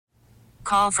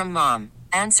call from mom.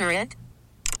 Answer it.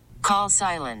 Call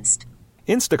silenced.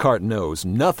 Instacart knows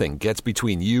nothing gets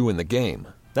between you and the game.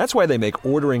 That's why they make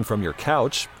ordering from your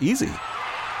couch easy.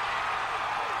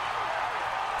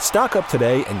 Stock up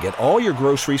today and get all your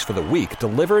groceries for the week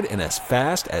delivered in as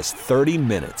fast as 30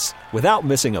 minutes without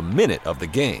missing a minute of the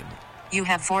game. You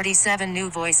have 47 new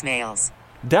voicemails.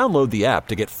 Download the app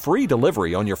to get free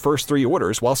delivery on your first 3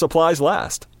 orders while supplies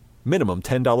last. Minimum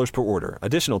 $10 per order.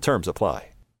 Additional terms apply.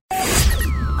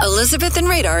 Elizabeth and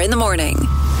Radar in the morning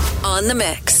on The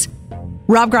Mix.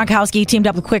 Rob Gronkowski teamed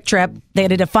up with Quick Trip. They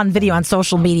did a fun video on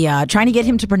social media trying to get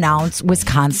him to pronounce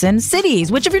Wisconsin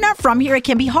cities, which if you're not from here, it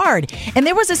can be hard. And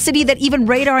there was a city that even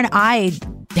Radar and I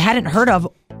hadn't heard of,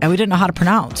 and we didn't know how to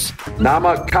pronounce.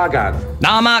 Namekagon.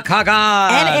 Namekagon,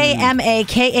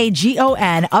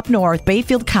 up north,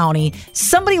 Bayfield County.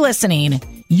 Somebody listening,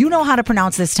 you know how to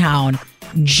pronounce this town.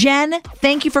 Jen,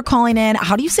 thank you for calling in.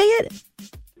 How do you say it?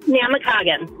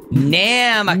 Namekagon.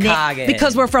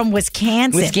 Because we're from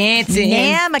Wisconsin.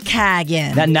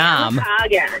 Namekagon. The Nam.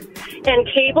 Namekagon. And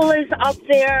Cable is up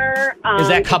there. Is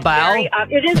that Cabal?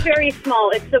 It is very small.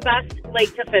 It's the best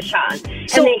lake to fish on.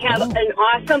 And they have an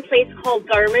awesome place called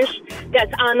Garmisch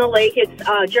that's on the lake. It's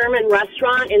a German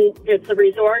restaurant, and it's a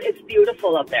resort. It's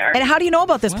beautiful up there. And how do you know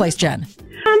about this place, Jen?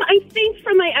 I think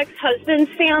from my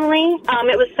ex-husband's family.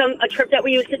 It was a trip that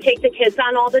we used to take the kids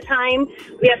on all the time.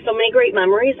 We have so many great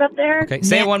memories up there. Okay,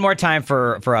 say it one more time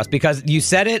for us, because you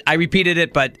said it, I repeated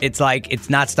it, but it's like it's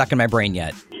not stuck in my brain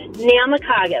yet.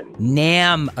 Namekagon.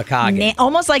 Namekagon.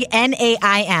 Almost like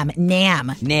N-A-I-M. Nam.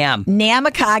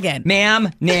 Namekagon. Nam.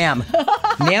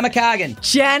 Namekagon.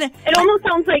 Jen. It almost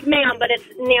sounds like ma'am, but it's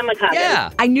Namekagon. Yeah.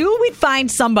 I knew we'd find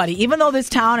somebody. Even though this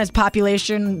town has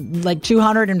population like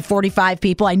 245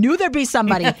 people, I knew there'd be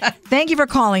somebody. Thank you for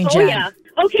calling, Jen. Oh, yeah.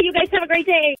 Okay, you guys have a great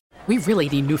day. We really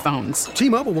need new phones.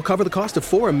 T-Mobile will cover the cost of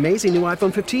 4 amazing new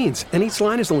iPhone 15s, and each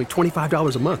line is only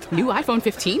 $25 a month. New iPhone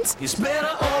 15s? It's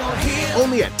better over here.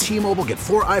 Only at T-Mobile, get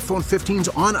 4 iPhone 15s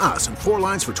on us and 4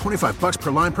 lines for $25 per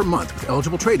line per month with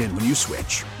eligible trade-in when you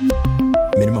switch.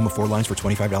 Minimum of 4 lines for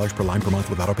 $25 per line per month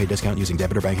with autopay discount using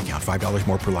debit or bank account. $5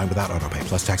 more per line without autopay,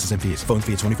 plus taxes and fees. Phone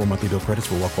fee at 24 monthly bill credits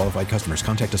for well-qualified customers.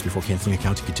 Contact us before canceling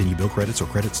account to continue bill credits or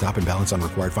credit stop and balance on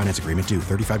required finance agreement due.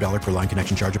 $35 per line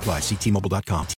connection charge applies. See T-Mobile.com.